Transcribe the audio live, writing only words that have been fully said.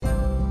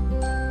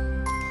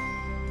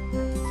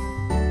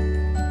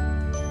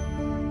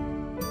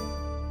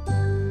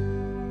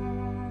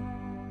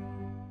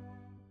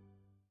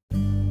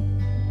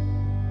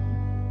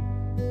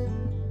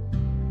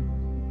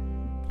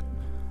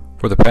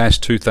For the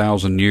past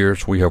 2,000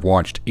 years, we have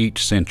watched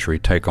each century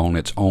take on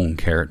its own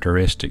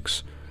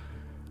characteristics.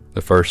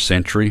 The first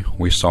century,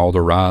 we saw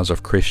the rise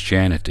of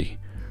Christianity.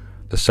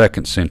 The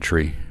second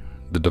century,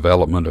 the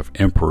development of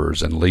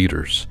emperors and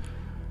leaders.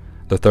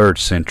 The third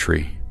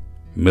century,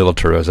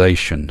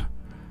 militarization.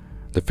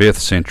 The fifth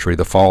century,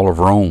 the fall of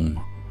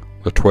Rome.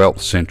 The 12th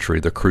century,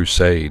 the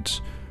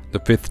Crusades. The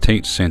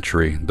 15th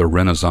century, the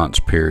Renaissance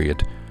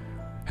period.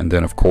 And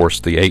then, of course,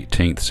 the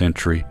 18th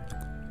century,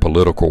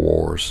 political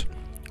wars.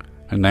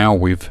 And now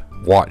we've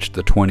watched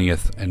the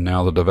 20th and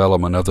now the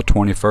development of the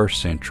 21st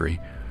century.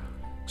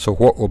 So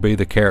what will be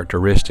the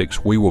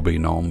characteristics we will be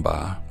known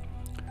by?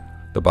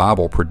 The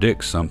Bible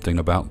predicts something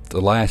about the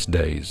last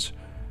days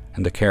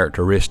and the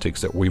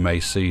characteristics that we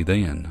may see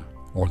then,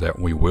 or that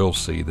we will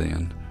see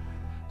then.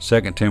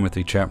 2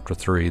 Timothy chapter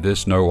 3,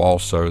 this know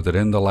also that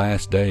in the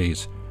last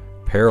days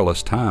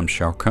perilous times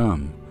shall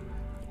come.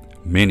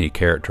 Many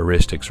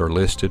characteristics are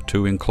listed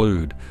to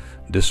include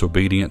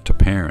disobedient to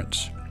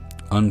parents,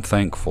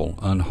 unthankful,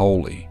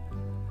 unholy,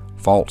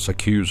 false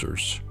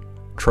accusers,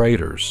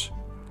 traitors,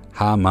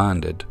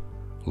 high-minded,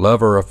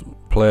 lover of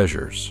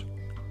pleasures.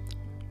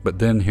 But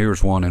then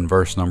here's one in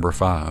verse number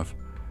 5,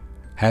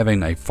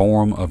 having a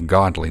form of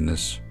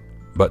godliness,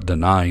 but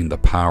denying the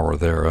power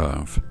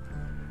thereof.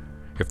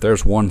 If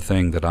there's one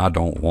thing that I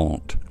don't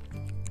want,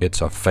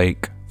 it's a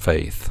fake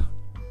faith,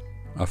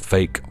 a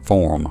fake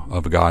form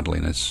of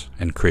godliness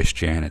and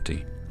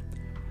Christianity.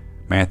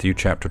 Matthew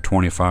chapter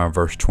 25,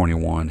 verse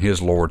 21,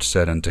 His Lord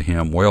said unto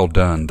him, Well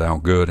done, thou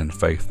good and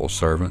faithful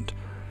servant.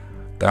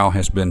 Thou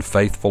hast been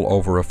faithful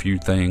over a few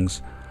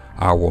things.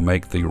 I will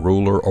make thee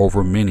ruler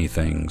over many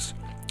things.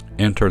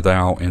 Enter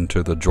thou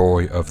into the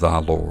joy of thy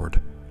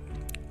Lord.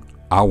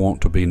 I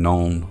want to be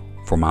known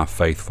for my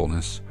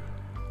faithfulness.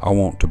 I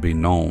want to be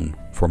known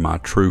for my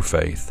true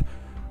faith,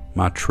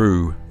 my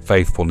true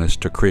faithfulness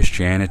to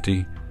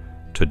Christianity,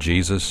 to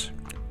Jesus,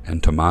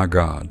 and to my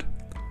God.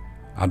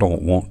 I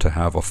don't want to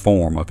have a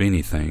form of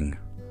anything.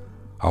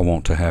 I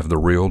want to have the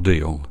real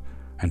deal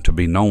and to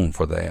be known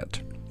for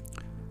that.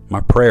 My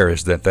prayer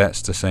is that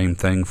that's the same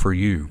thing for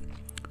you,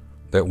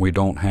 that we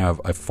don't have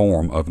a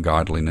form of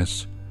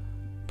godliness,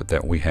 but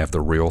that we have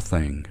the real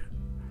thing.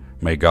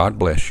 May God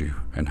bless you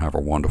and have a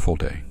wonderful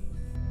day.